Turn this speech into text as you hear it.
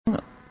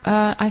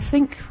I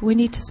think we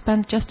need to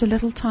spend just a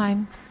little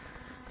time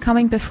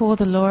coming before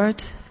the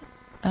Lord,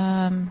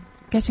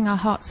 getting our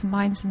hearts and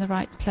minds in the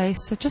right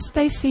place. So just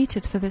stay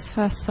seated for this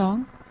first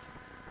song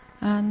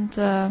and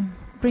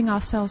bring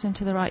ourselves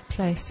into the right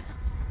place.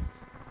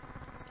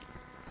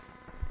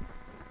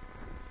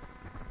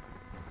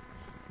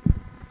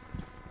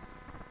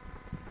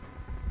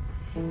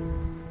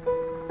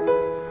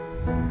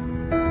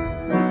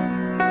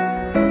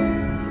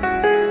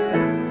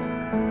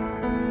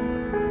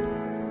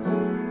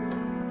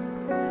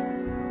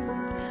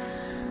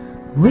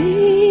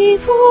 We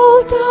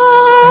fall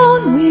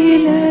down, we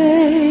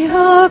lay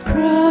our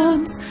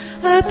crowns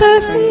at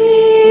the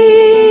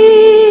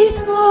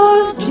feet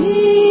of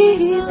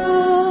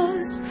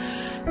Jesus.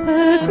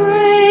 The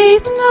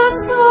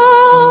greatness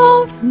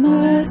of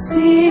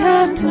mercy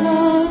and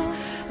love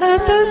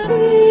at the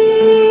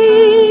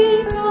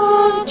feet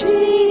of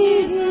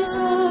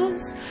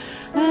Jesus.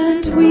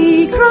 And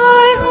we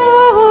cry,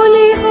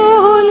 holy,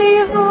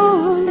 holy,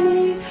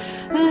 holy.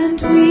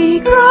 And we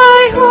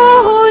cry,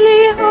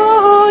 holy,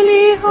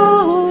 holy,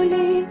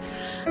 holy.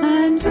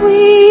 And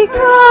we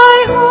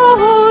cry,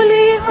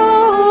 holy,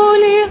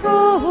 holy,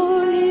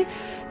 holy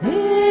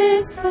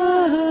is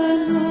the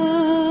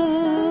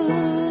Lamb.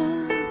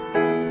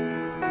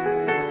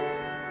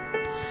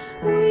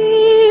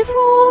 We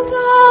fall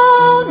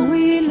down,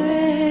 we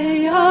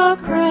lay our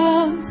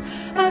crowns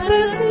at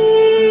the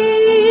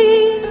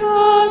feet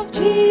of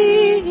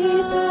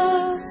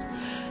Jesus.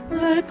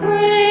 The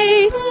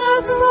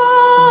greatness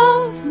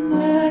of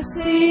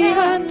mercy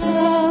and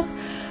love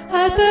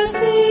at the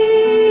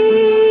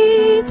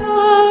feet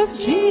of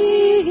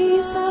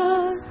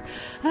Jesus.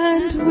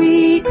 And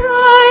we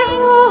cry,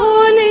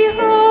 holy,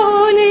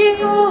 holy,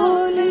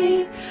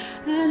 holy.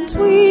 And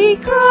we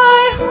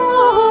cry,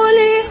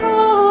 holy,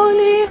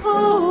 holy,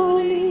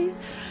 holy.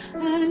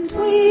 And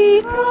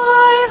we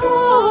cry,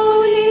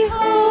 holy,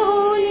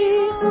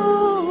 holy,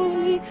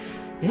 holy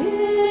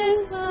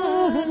is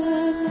the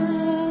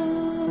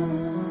Lamb.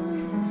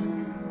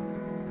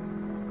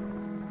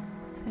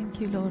 Thank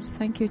you, Lord.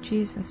 Thank you,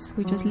 Jesus.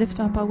 We just lift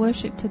up our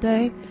worship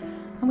today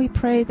and we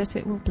pray that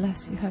it will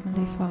bless you,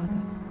 Heavenly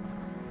Father.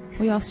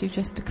 We ask you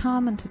just to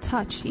come and to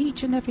touch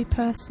each and every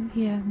person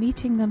here,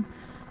 meeting them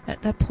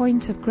at their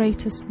point of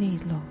greatest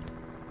need, Lord.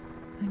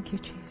 Thank you,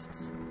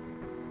 Jesus.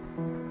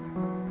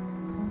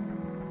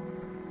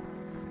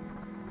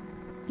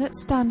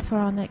 Let's stand for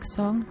our next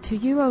song. To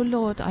you, O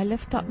Lord, I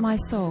lift up my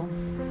soul.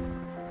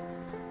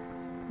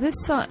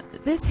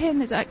 This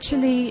hymn is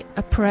actually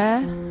a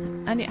prayer,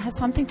 and it has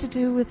something to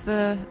do with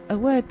a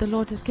word the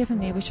Lord has given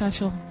me, which I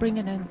shall bring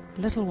in a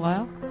little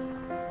while.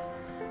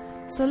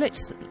 So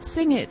let's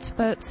sing it,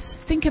 but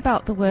think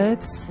about the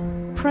words.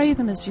 Pray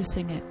them as you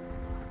sing it.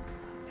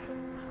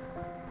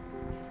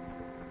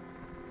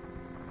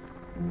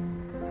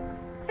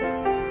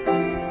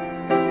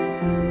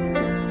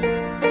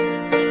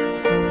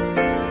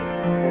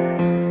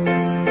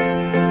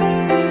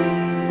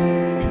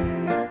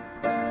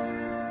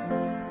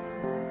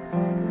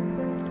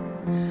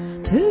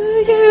 To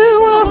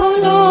you, O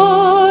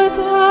Lord,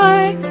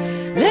 I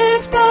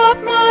lift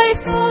up my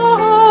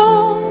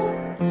soul.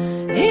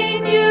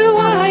 In you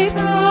I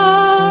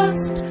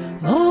trust,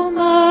 O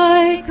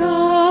my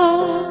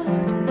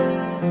God.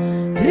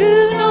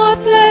 Do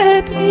not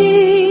let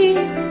me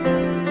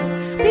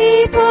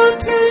be put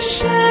to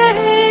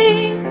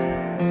shame,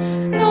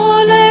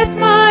 nor let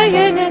my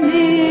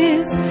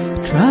enemies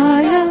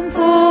triumph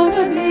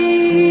over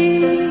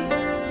me.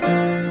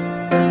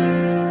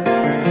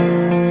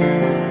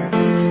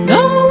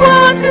 No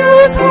one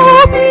whose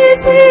hope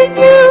is in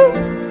you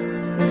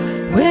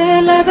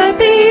will ever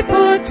be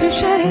put to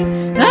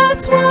shame.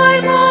 That's why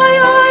my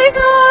eyes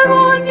are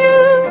on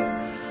you,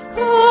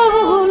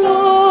 oh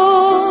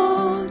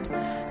Lord.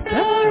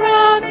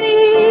 Surround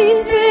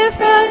me,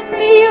 defend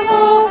me,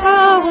 oh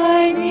how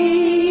I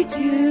need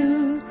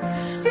you.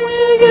 To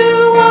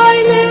you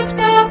I lift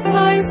up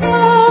my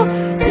soul,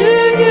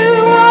 to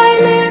you I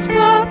lift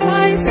up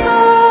my soul.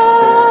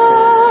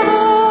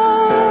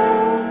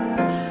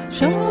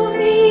 Show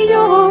me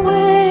your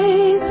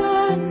ways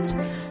and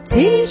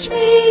teach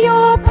me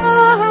your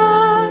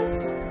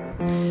paths.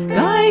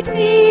 Guide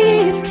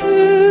me in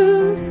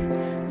truth,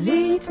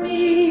 lead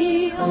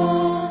me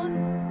on.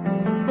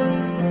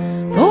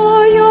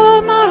 For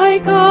you're my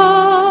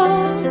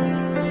God,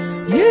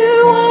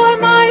 you are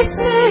my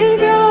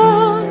Savior.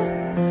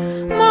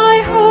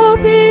 My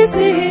hope is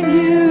in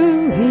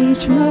you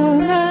each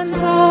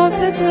moment of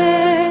the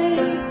day.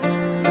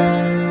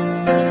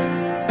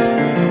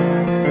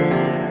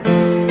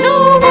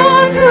 No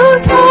one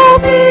whose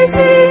hope is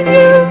in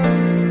you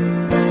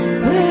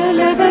will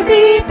ever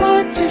be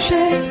put to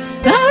shame.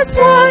 That's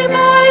why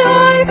my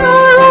eyes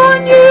are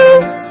on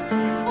you,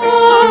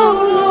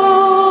 oh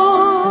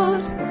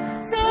Lord.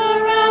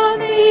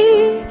 Surround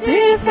me,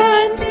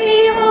 defend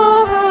me,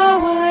 oh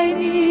how I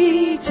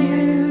need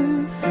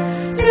you.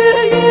 To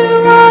you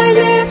I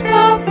lift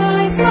up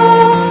my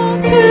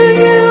soul, to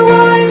you I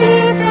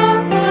lift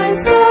up my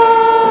soul.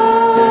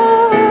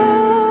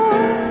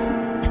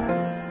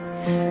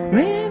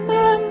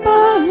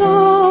 Remember,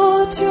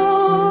 Lord,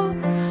 your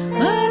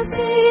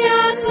mercy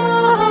and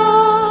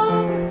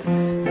love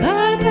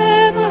that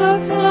ever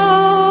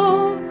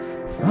flow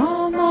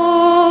from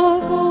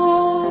of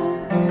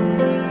old.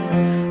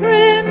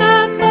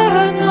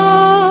 Remember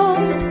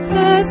not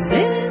the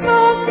sins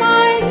of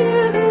my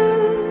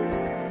youth,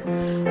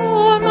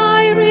 or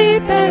my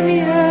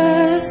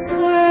rebellious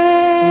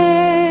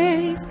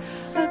ways.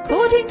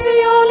 According to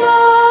your love,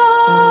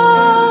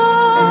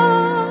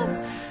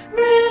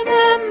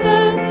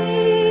 remember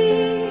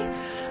me.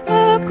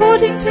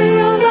 According to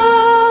your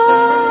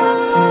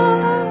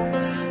love,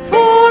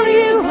 for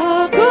you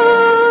are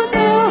good, O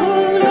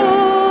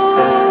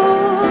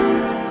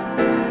Lord.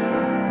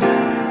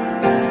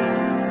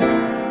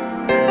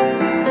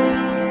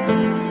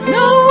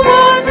 No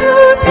one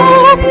whose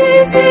hope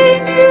is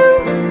in you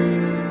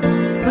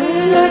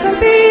will ever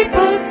be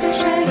put to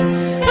shame.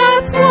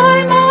 That's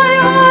why my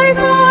eyes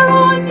are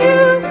on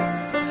you,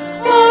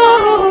 oh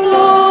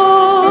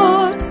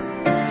Lord.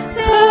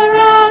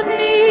 Surround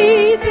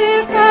me,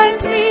 defend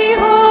me,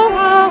 oh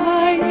how I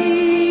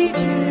need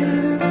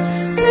you.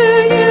 To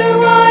you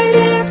I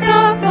lift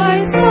up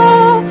my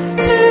soul,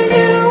 to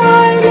you I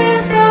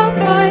lift up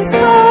my soul.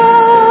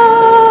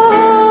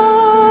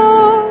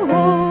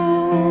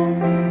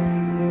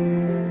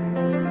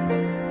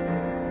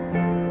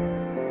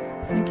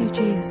 Thank you,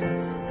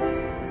 Jesus.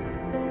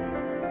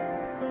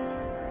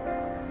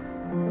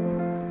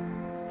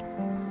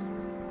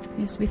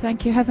 Yes, we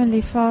thank you,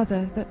 Heavenly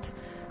Father, that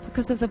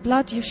because of the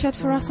blood you shed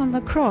for us on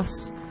the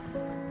cross,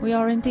 we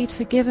are indeed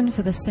forgiven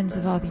for the sins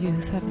of our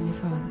youth, Heavenly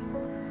Father.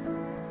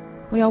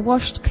 We are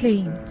washed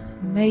clean,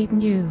 made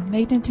new,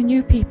 made into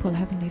new people,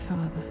 Heavenly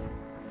Father.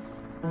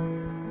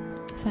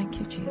 Thank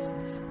you,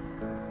 Jesus.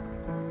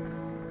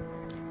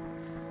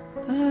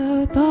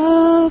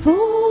 Above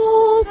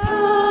all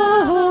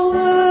powers,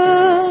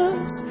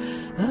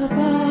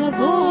 above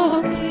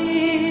all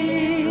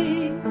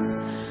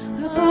kings,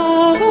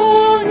 above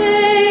all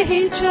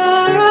nature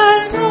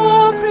and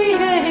all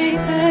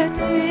created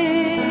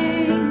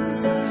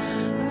things,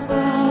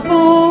 above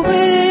all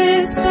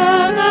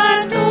wisdom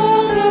and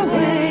all the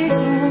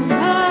ways of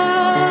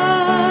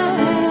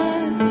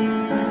man,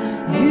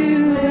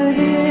 you were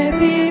here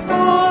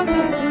before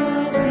the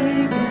world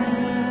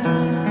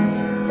began.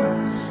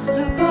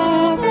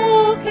 Above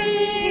all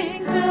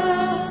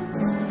kingdoms,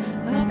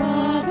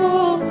 above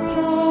all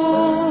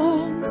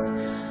thrones,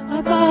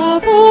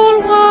 above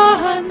all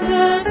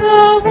wonders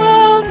the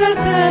world has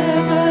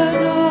ever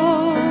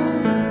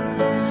known,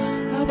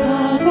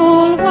 above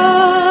all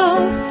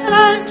wealth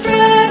and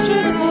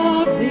treasures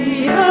of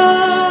the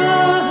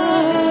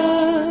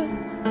earth,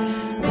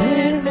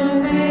 there's no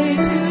way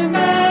to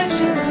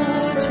measure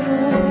out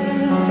your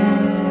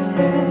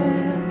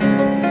worth.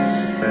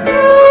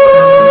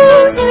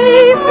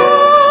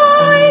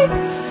 Crucified,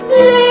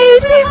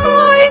 laid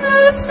behind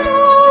the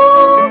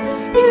stone,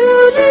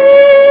 you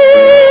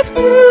live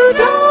to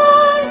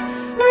die,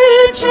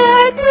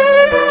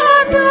 rejected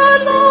and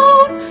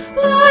alone,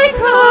 like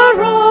a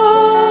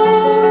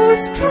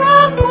rose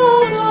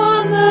trampled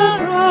on the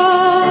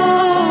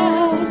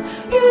ground.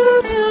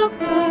 You took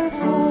the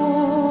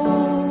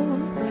fall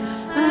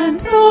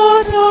and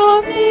thought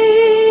of me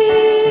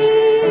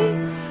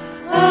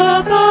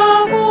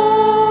above all.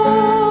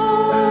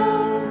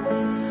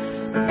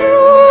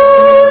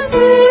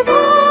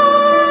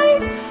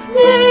 Crucified,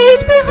 laid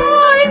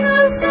behind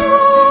the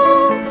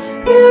stone,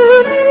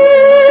 you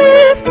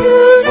live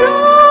to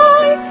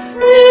die,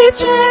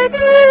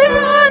 rejected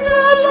and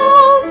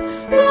alone,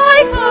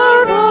 like a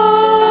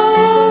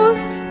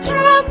rose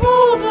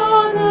trampled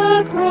on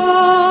the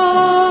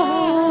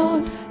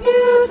ground.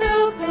 You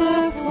took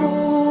the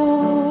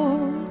fall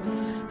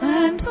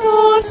and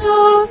thought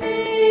of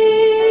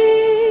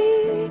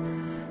me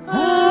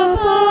above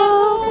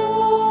all.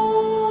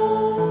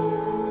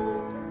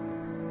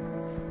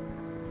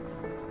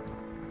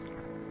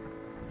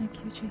 Thank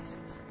you,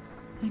 Jesus.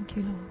 Thank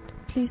you, Lord.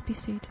 Please be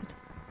seated.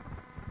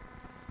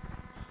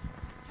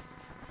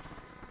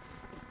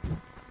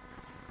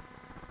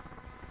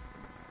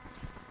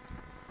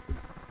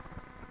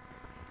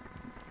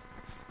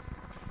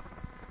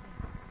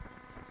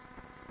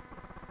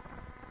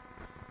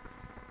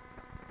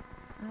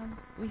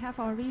 We have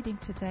our reading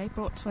today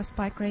brought to us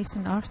by Grace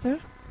and Arthur.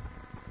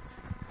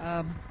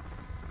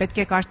 Պետք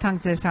է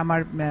կարդանք ձեզ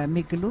համար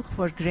մի գլուխ,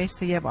 որ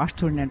Գրեյսը եւ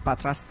Արթուրն են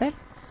պատրաստել։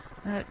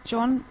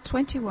 John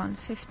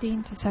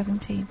 21:15 to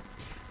 17.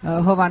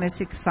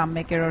 Հովանեսի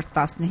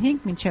 21:15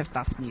 մինչև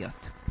 17։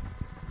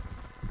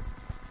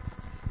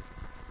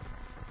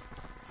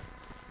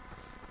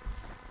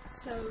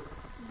 So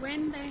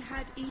when they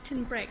had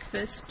eaten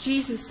breakfast,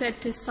 Jesus said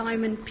to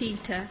Simon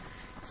Peter,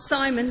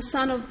 "Simon,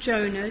 son of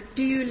Jonah,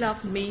 do you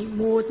love me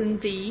more than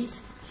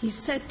these?" He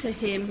said to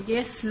him,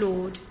 "Yes,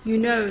 Lord, you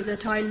know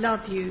that I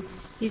love you."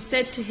 He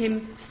said to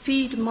him,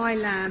 "Feed my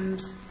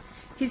lambs."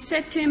 He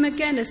said to him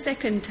again a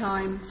second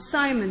time,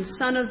 "Simon,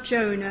 son of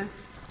Jonah,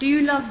 do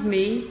you love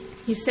me?"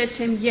 He said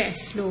to him,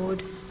 "Yes,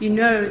 Lord, you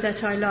know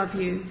that I love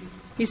you."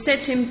 He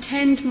said to him,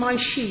 "Tend my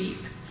sheep."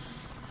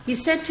 He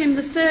said to him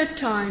the third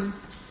time,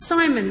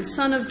 Simon,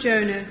 son of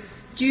Jonah,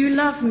 do you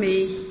love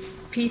me?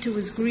 Peter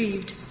was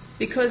grieved,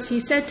 because he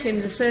said to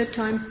him the third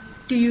time,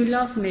 do you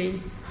love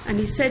me? And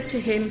he said to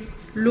him,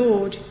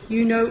 Lord,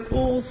 you know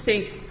all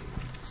things.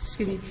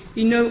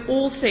 You know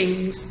all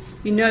things.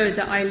 You know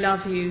that I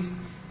love you.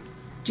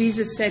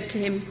 Jesus said to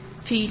him,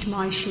 feed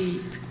my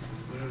sheep.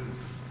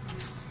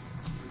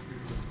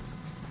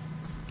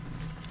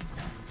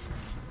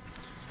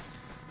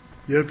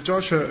 Երբ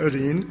ճաշը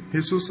ըրին,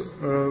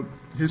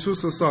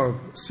 Հիսուսը ասավ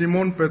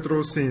Սիմոն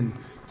Պետրոսին.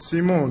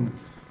 Սիմոն,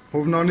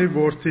 Հովնանի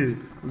որդի,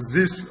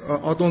 զիս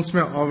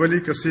ատոնցմե ավելի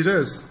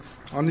կսիրես?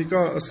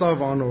 Անիկա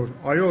ասավ անոր.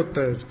 Այո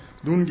Տեր,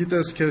 դուն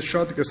գիտես քեզ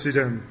շատ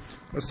կսիրեմ։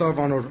 Ասավ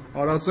անոր.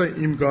 արածը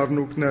իմ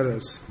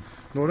գառնուկներս։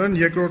 Նորեն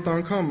երկրորդ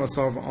անգամ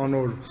ասավ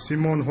անոր.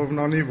 Սիմոն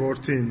Հովնանի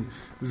որդին,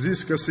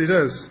 զիս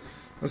կսիրես?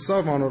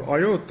 Ասավ անոր.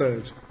 այո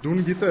Տեր,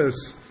 դուն գիտես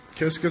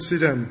քեզ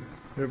կսիրեմ։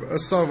 Եվ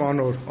ասավ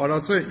անոր.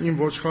 արածը իմ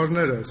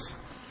ոչխարներս։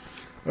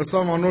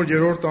 Ասավ անոր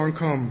երրորդ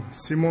անգամ.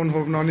 Սիմոն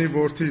Հովնանի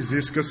որդի,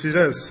 զիս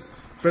կսիրես?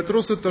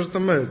 Պետրոսը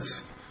տրտմեց,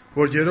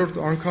 որ երրորդ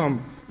անգամ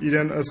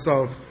իրեն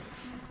ասավ,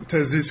 թե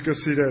զիս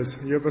կսիրես,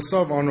 եւ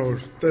ասավ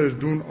անոր. Տեր,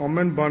 դուն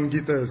ամեն բան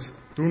գիտես,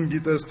 դուն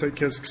գիտես, թե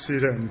քեզ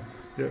կսիրեմ։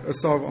 Եվ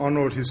ասավ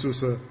անոր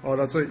Հիսուսը.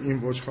 արածը իմ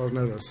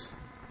ոչխարներս։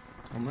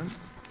 Ամեն։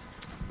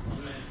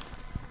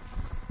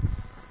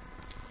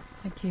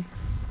 Thank you.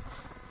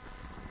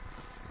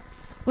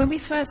 When we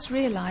first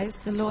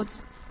realized the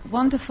Lord's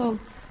wonderful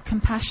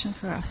compassion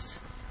for us,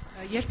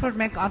 Երբ որ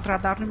մենք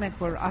անդրադառնում ենք,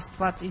 որ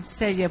Աստված ինչ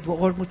սեր եւ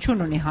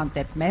ողորմություն ունի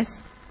հանդեպ մեզ,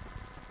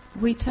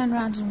 we turn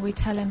around and we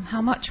tell him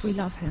how much we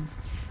love him.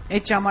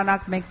 այդ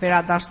ժամանակ մենք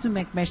վերադարձնում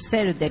ենք մեր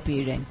սերը դեպի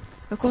իրեն։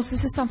 Of course,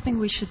 this is something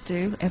we should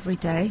do every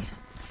day,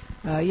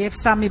 Եվ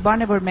սա մի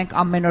բան է, որ մենք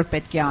ամեն օր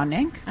պետք է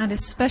անենք, and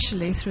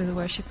especially through the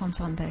worship on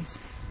Sundays.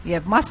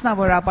 եւ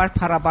մասնավորաբար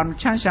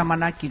փառաբանության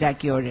ժամանակ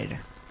Կիրակի օրերը։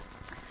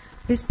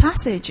 This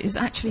passage is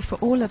actually for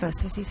all of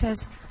us, as he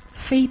says,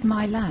 feed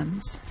my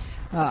lambs.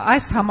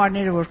 Այս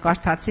համարները, որ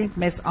կարդացինք,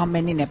 մեզ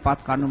ամենին է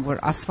պատկանում,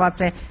 որ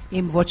ասված է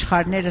իմ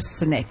ոչխարները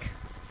սնեք։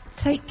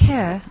 Take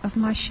care of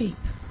my sheep.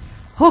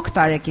 Հոգ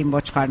տարեք իմ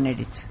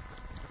ոչխարներից։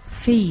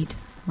 Feed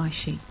my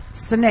sheep.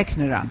 Սնեք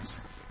նրանց։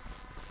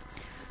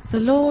 The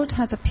Lord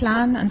has a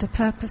plan and a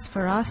purpose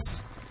for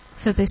us,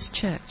 for this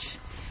church.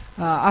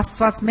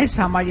 Աստված մեզ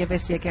համար եւ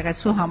այս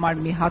եկեղեցու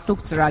համար մի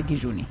հատուկ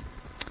ծրագիր ունի։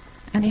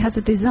 And he has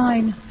a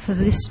design for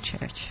this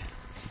church.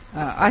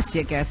 Այս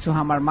եկեղեցու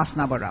համար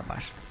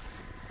մասնավորաբար։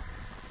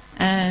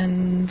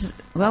 And,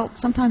 well,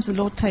 sometimes the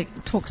Lord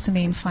talks to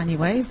me in funny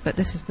ways, but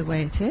this is the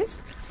way it is.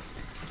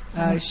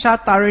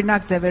 Շատ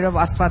տարօրինակ ձևերով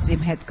Աստված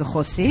իմ հետ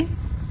կխոսի։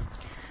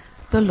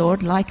 The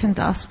Lord likened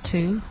us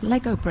to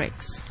Lego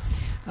bricks.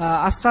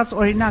 Աստված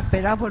օրինակ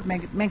բերավ, որ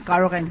մենք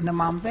կարող ենք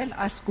նմանվել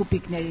այս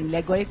կուպիկներին,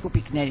 Լեգոյի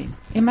կուպիկներին։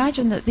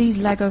 Imagine that these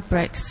Lego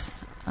bricks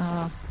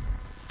are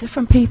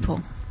different people.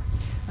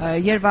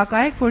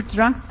 Երևակայեք, որ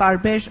դրանք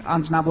տարբեր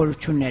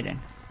անձնավորություններ են։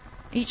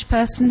 Each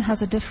person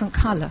has a different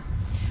color.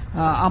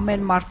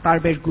 Ամեն մարդ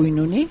տարբեր գույն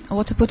ունի,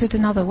 Or to put it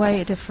another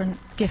way, a different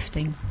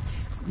gifting.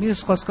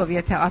 մյուս խոսքով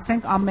եթե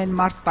ասենք ամեն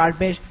մարդ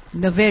տարբեր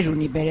նվեր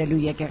ունի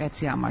բերելու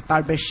եկեղեցի համար,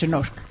 տարբեր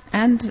շնորհք։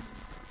 And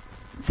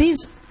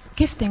these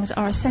giftings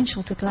are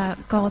essential to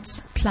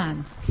God's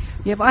plan.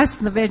 Եվ այս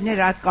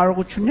նվերները, այդ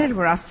կարողությունները,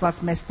 որ Աստված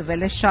մեզ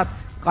տվել է, շատ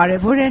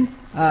կարևոր են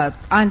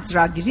այն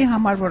ծրագիրի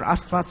համար, որ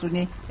Աստված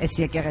ունի այս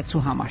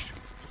եկեղեցու համար։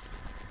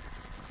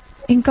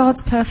 In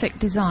God's perfect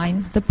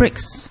design, the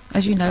bricks,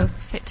 as you know,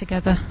 fit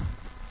together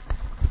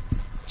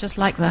just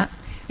like that.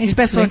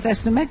 Ինչպես որ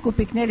տեսնում եք,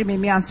 կուպիկները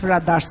միմյանց վրա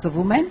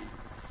դարսվում են։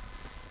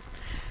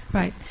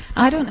 Right.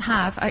 I don't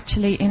have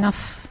actually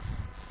enough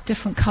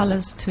different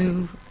colors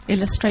to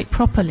illustrate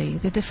properly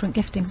the different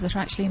giftings that are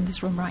actually in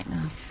this room right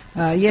now.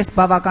 Ես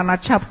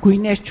բավականաչափ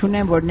գույներ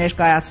չունեմ, որ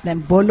ներկայացնեմ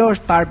բոլոր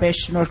տարբեր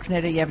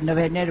շնորհքները եւ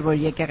նվերները, որ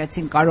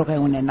եկեղեցին կարող է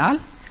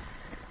ունենալ։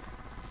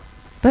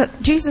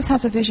 But Jesus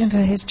has a vision for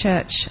his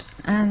church,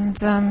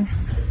 and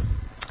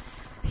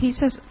he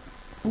says,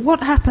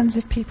 what happens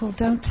if people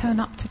don't turn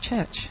up to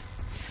church?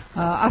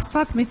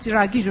 Աստված մի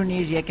ծրագիր ունի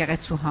իր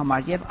եկեղեցու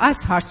համար եւ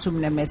այս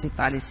հարցումն է մեզի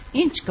տալիս.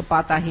 Ինչ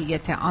կպատահի,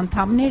 եթե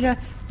անդամները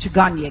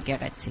չգան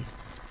եկեղեցի։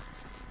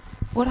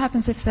 What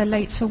happens if they're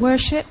late for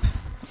worship,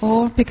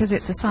 or because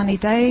it's a sunny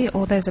day,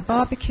 or there's a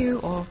barbecue,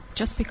 or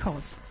just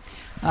because?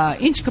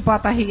 Ինչ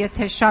կպատահի,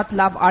 եթե շատ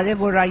լավ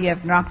արևոր է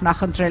եւ նրանք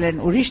նախընտրել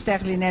են ուրիշ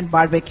տեղ լինեն,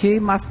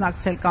 բարբեկյուի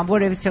մասնակցել կամ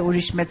որևիցե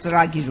ուրիշ մեծ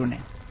ծրագիր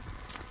ունեն։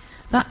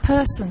 That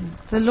person,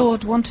 the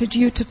Lord wanted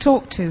you to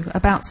talk to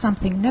about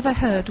something, never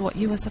heard what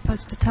you were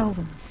supposed to tell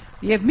them.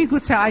 Եվ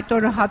միգուցե այդ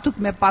օրը հատուկ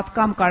մի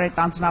պատկամ կար այդ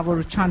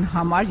անձնավորության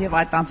համար եւ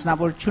այդ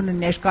անձնավորությունը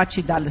ներկա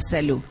չի դա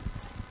լսելու։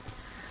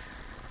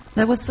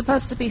 There was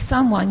supposed to be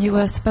someone you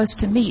were supposed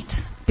to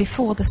meet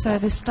before the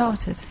service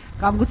started.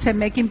 Կամ գուցե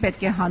մեկին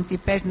պետք է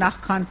հանդիպեր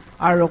նախքան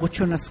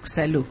արարողությունը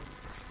սկսելու։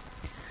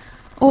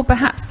 Or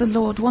perhaps the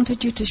Lord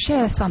wanted you to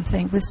share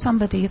something with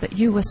somebody that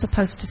you were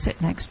supposed to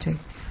sit next to.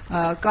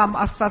 Կամ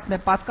Աստված մի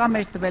պատկամ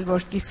էր տվել,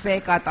 որ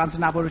կիսվեիք այդ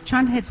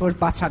անձնավորության հետ, որ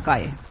բացակա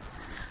է։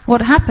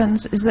 What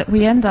happens is that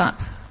we end up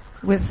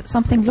with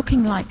something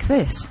looking like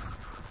this,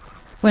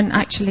 when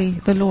actually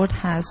the Lord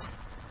has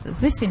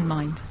this in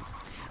mind.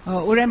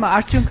 Ուրեմն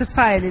արդյունքը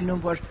սա է լինում,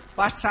 որ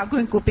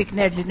բարձրագույն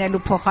կուպիկներ լինելու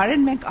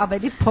փոխարեն մենք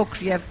ավելի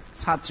փոքր եւ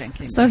ցածր ենք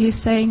լինում։ So he's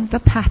saying the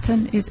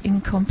pattern is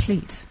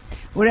incomplete.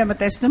 Ուրեմն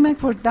տեսնում ենք,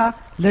 որ դա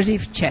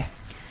լրիվ չէ։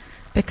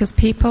 Because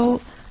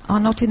people are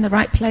not in the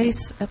right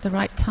place at the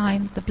right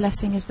time, the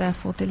blessing is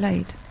therefore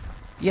delayed.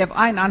 Եվ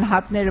այն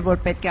անհատները, որ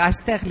պետք է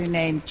այստեղ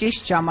լինեին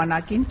ճիշտ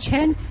ժամանակին,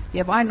 չեն,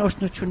 եւ այն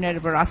օրհնությունները,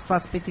 որ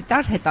Աստված պիտի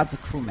տար,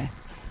 հետաձգվում է։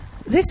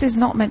 This is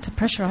not meant to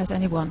pressurize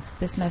anyone,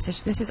 this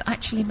message. This is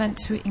actually meant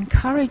to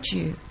encourage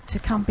you to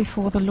come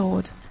before the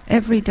Lord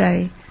every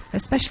day,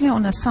 especially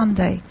on a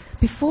Sunday.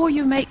 Before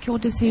you make your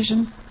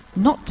decision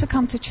not to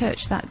come to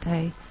church that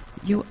day,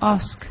 you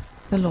ask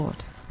the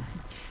Lord.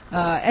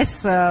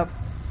 Այս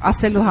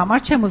ասելու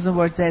համար չեմ ուզում,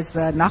 որ ձեզ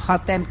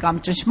նախատեմ կամ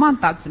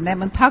ճշմարտ տակ դնեմ,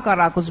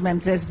 ընդհակառակ ուզում եմ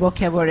ձեզ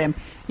ողջևորեմ։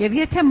 Եվ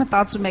եթե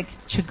մտածում եք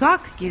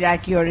չգաք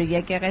Կիրակի օրը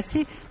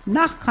եկեղեցի,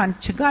 նախքան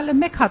չգալը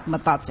մեկ հատ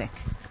մտածեք։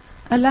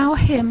 Allow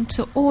him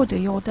to order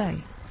your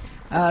day.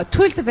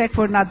 Թույլ տվեք,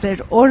 որ նա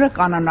ձեր օրը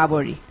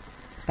կանոնավորի,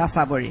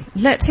 դասավորի։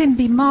 Let him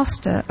be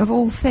master of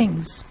all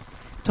things.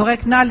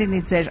 Թողեք նա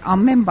լինի ձեր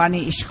ամեն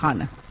բանի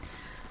իշխանը։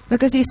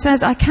 Because he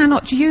says, I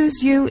cannot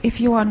use you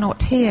if you are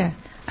not here.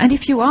 And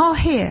if you are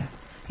here,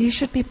 you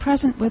should be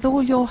present with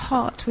all your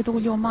heart, with all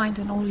your mind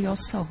and all your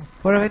soul.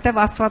 Որովհետև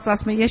Աստված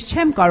ասում է, ես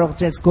չեմ կարող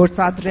ձեզ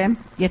գործադրեմ,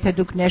 եթե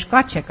դուք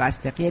ներկա չեք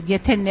այստեղ, եւ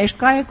եթե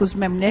ներկա եք,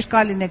 ուզում եմ ներկա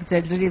լինեք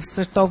ձեր լրիվ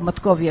սրտով,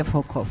 մտքով եւ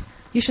հոգով։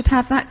 You should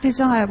have that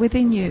desire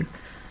within you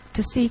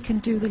to seek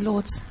and do the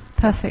Lord's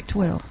perfect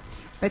will.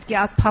 Պետք է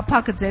այդ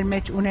փափակը ձեր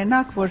մեջ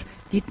ունենաք, որ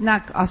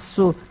գիտնաք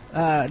Աստծո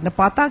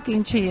նպատակը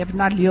ինչ է եւ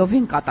նա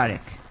լիովին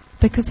կատարեք։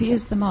 Because he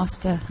is the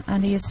master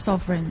and he is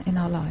sovereign in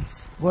our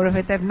lives.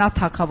 Որովհետև նա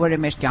թագավոր է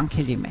մեր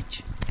կյանքերի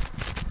մեջ։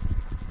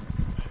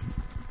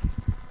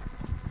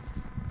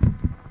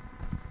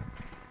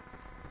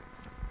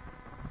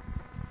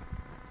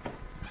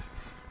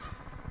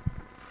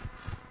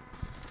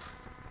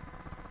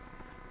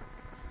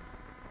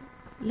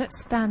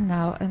 Let's stand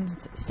now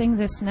and sing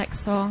this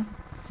next song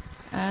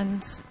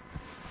and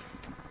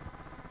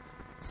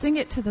sing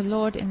it to the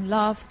Lord in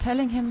love,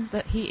 telling him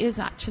that he is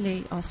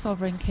actually our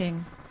sovereign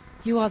King.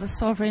 You are the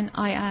sovereign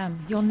I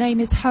am. Your name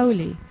is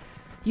holy.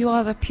 You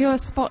are the pure,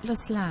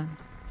 spotless Lamb.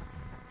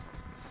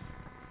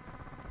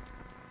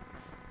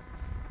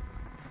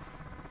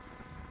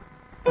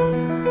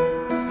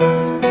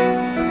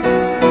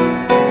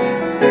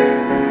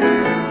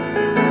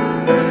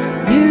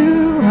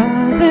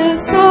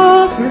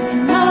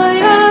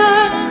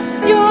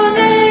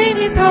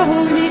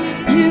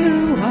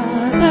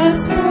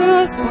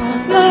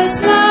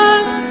 Spotless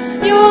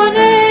Lamb, your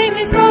name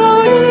is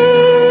holy.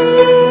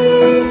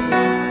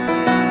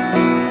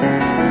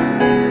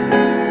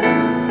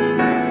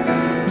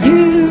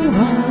 You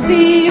are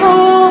the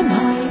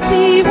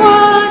Almighty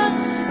One,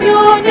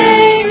 your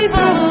name is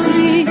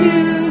holy.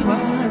 You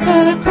are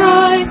the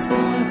Christ,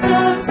 God's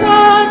own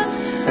Son,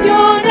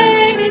 your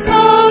name is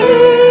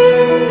holy.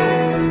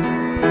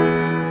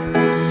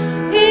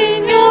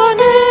 In your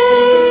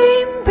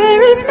name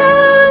there is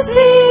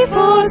mercy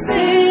for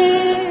sin.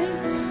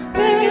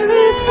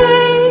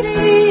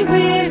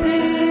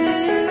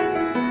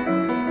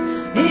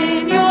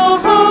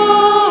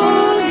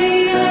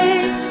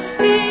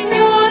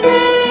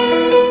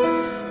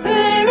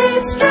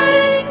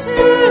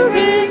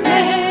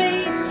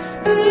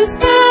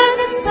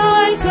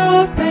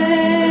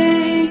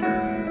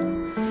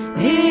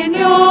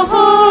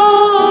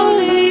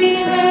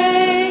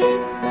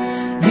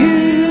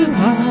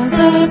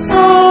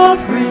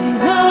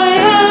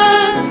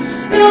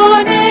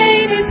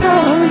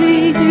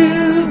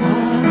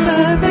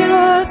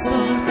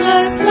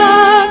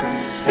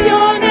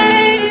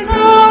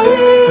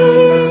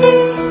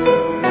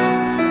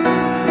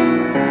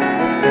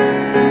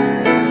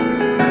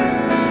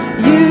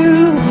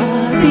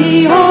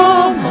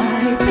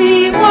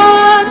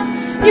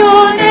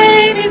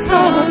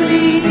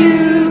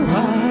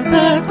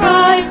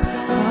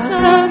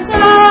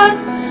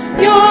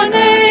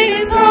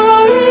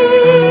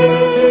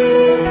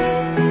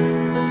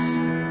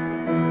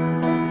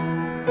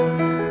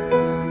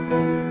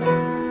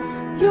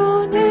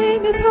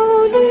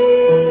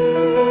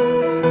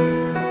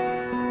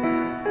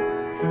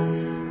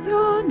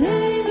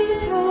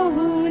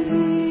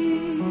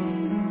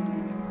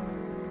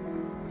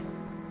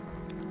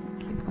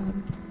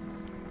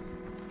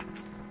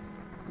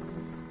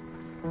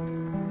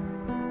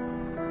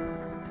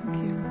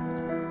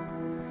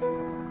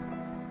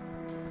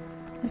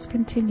 Let's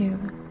continue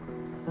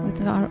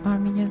with our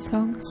Armenian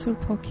song,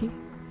 Surpoki.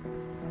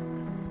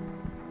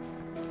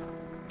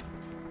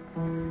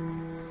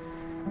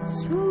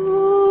 Surpoki,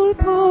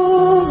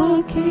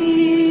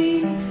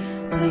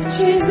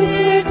 Jesus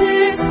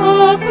erdes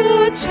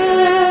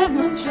hokuche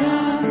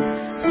macham.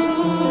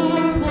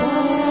 Surpoki,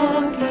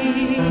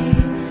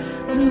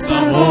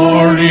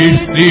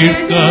 Lusavoris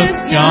zirkas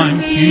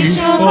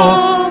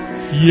kyankishov,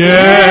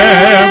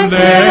 yev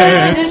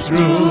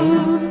letru.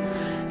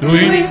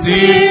 Tuin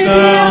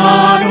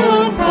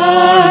sirteanum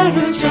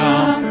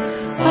parucam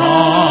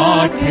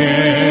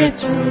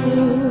acetsur,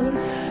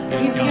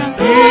 et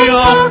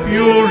iactiac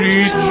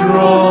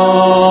puritra.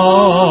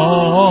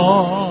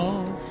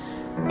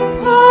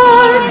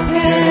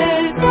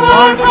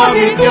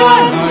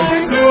 Parcavidianar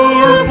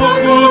sur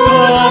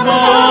pocutamar,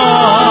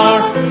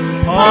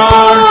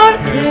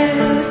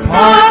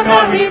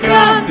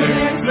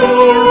 Parcavidianar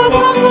sur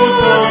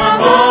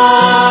pocutamar,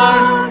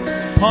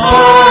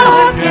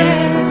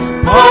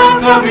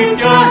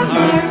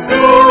 Parcavidianar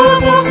sur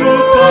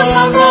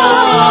pocutamar,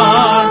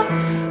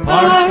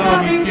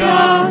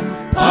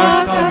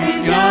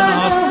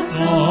 Parcavidianar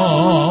son.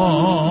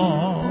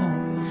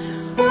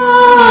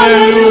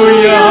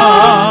 Alleluia,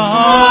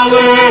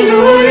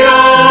 Alleluia.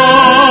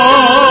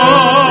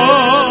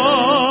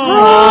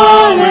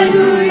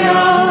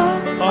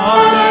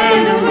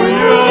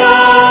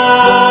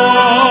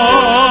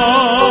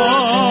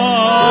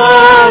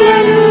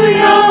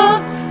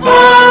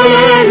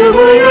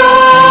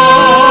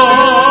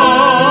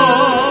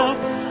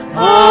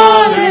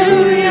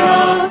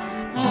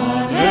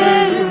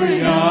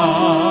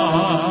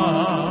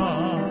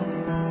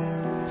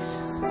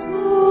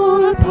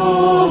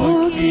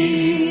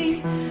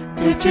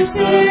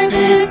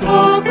 Sirtis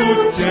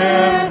hocut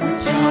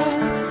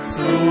gemciam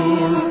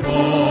sur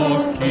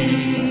poci,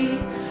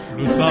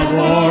 lus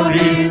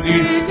laboris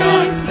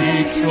ircans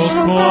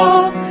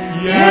licocov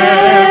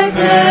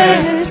ievestru,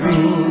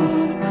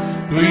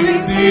 tuin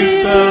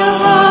sirte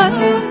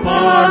anum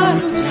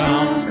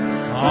parucam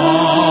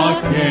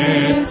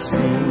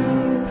acestru,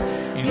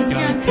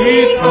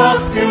 inciancitac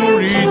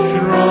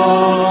puritra.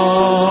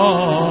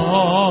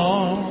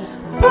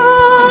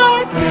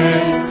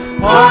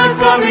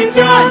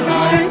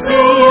 Parcavidianar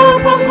sur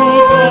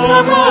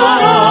pocutamar,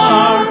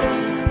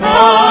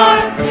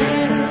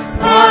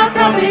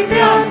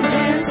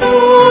 Parcavidianar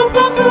sur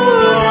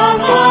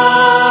pocutamar,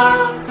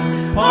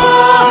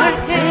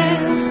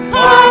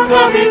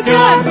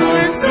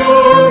 Parcavidianar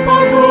sur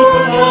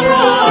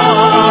pocutamar,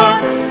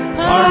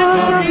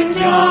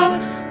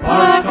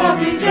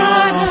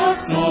 Parcavidianar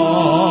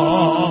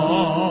son.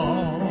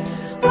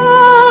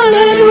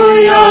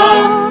 Alleluia,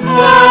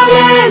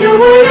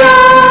 Alleluia.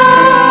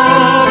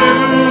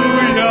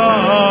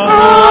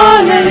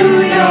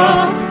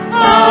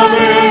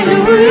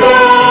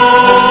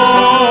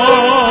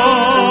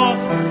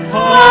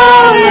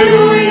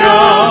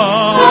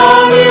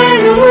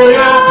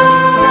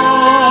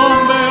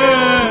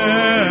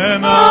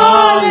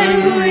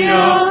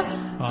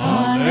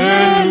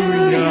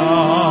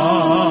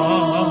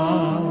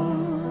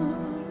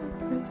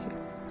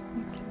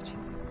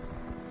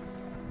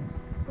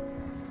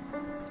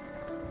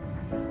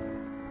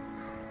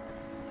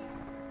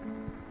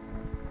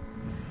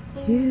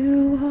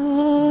 You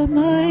are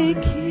my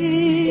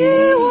King.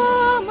 You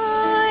are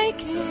my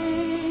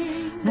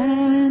King.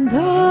 And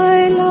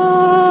I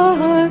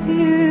love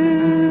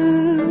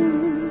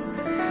you.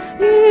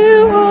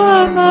 You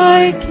are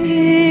my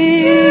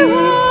King. You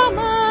are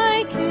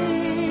my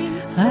King.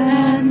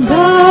 And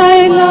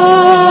I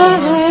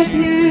love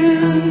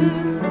you.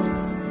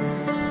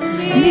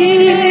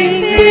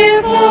 Kneeling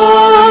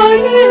before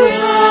you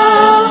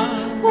now,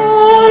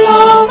 all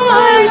of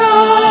my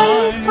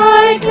life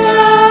I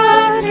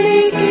gladly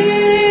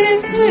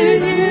give to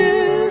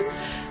you,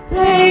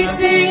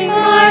 placing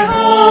my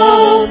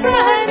hopes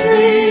and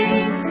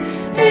dreams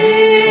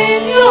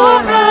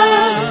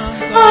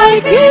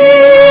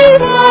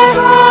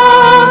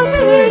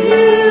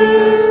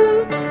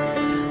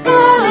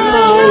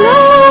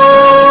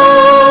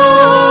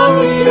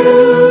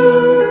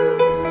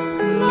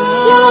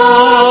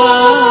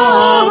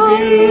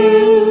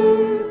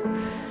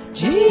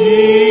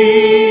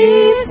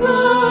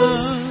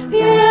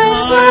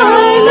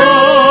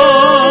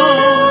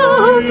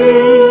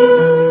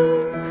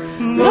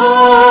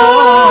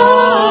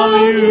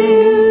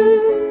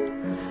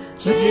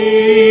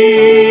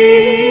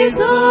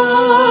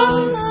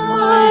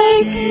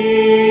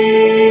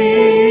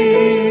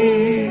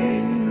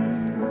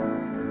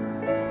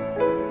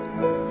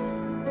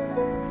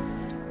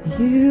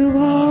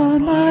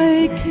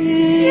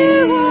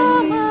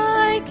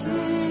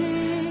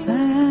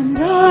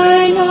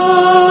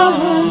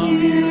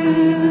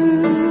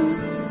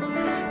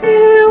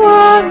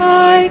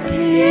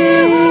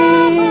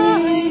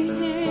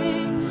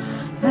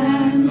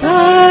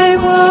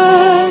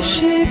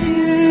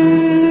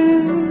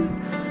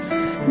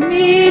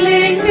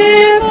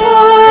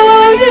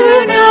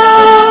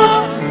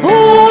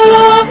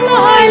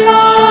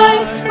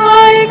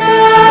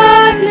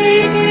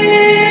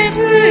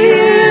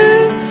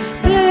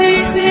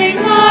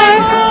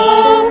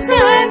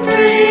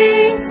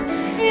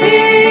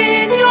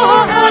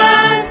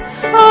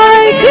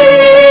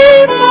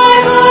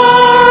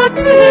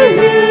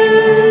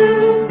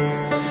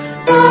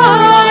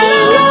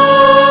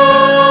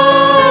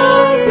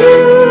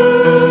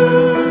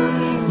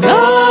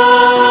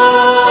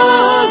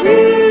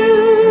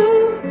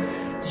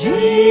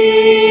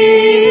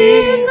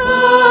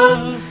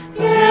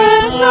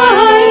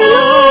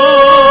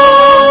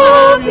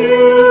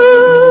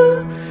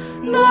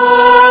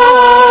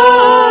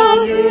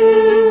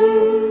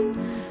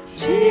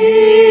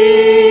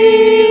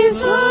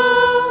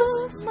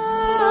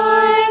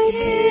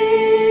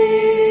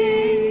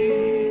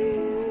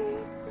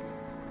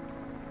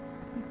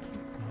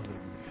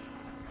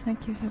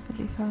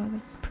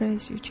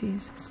praise you,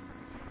 Jesus.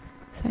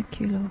 Thank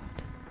you, Lord.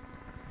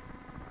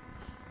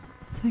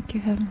 Thank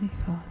you, Heavenly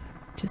Father.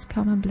 Just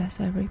come and bless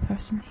every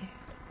person here.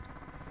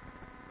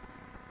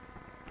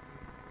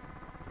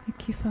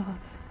 Thank you, Father.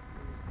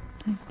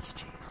 Thank you,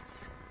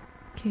 Jesus.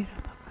 Thank you,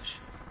 Lord.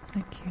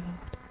 Thank you.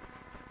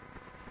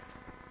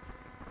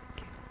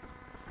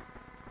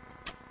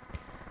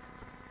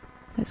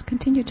 Let's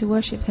continue to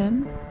worship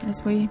Him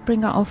as we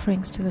bring our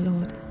offerings to the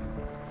Lord.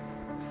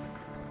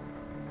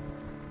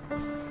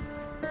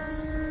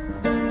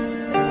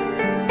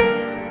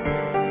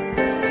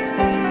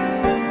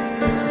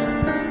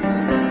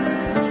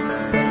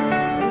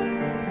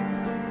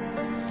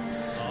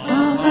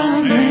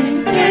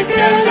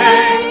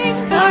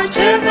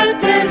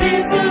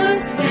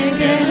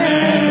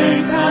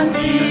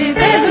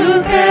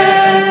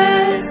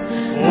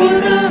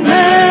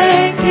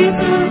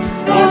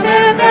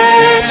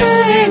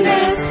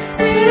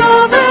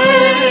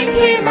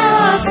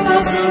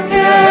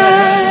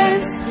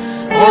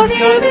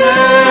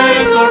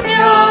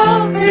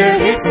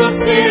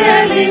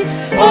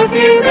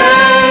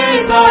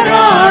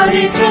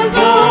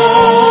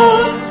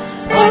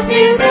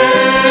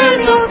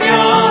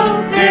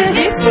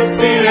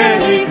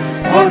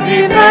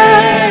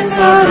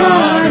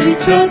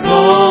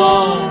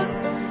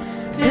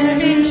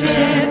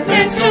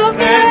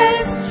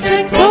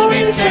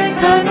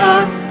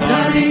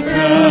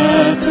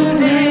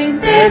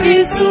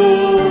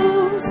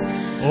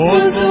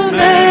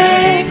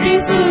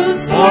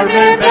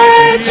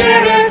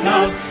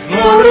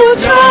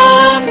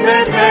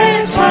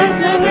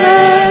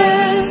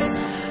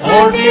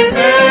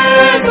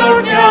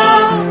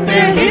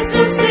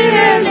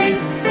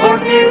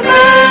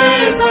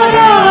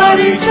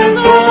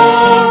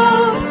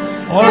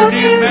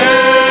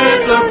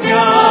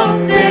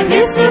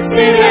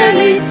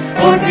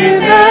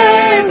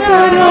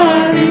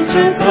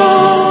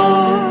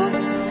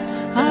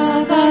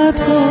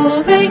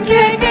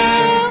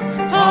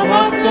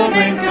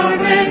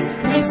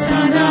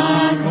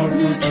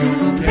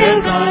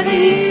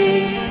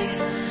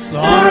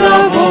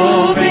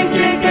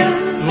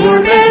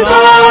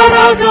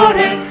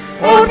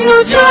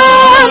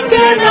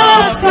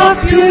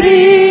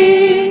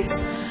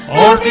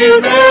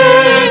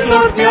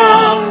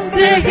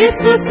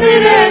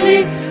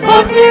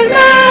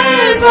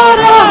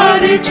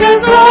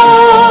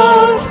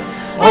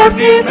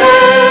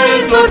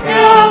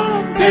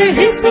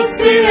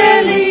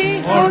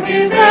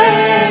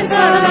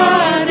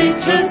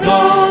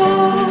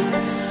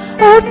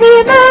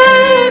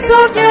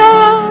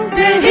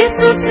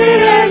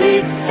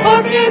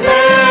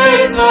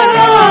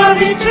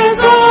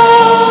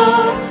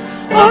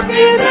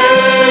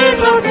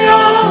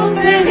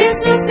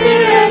 Jesus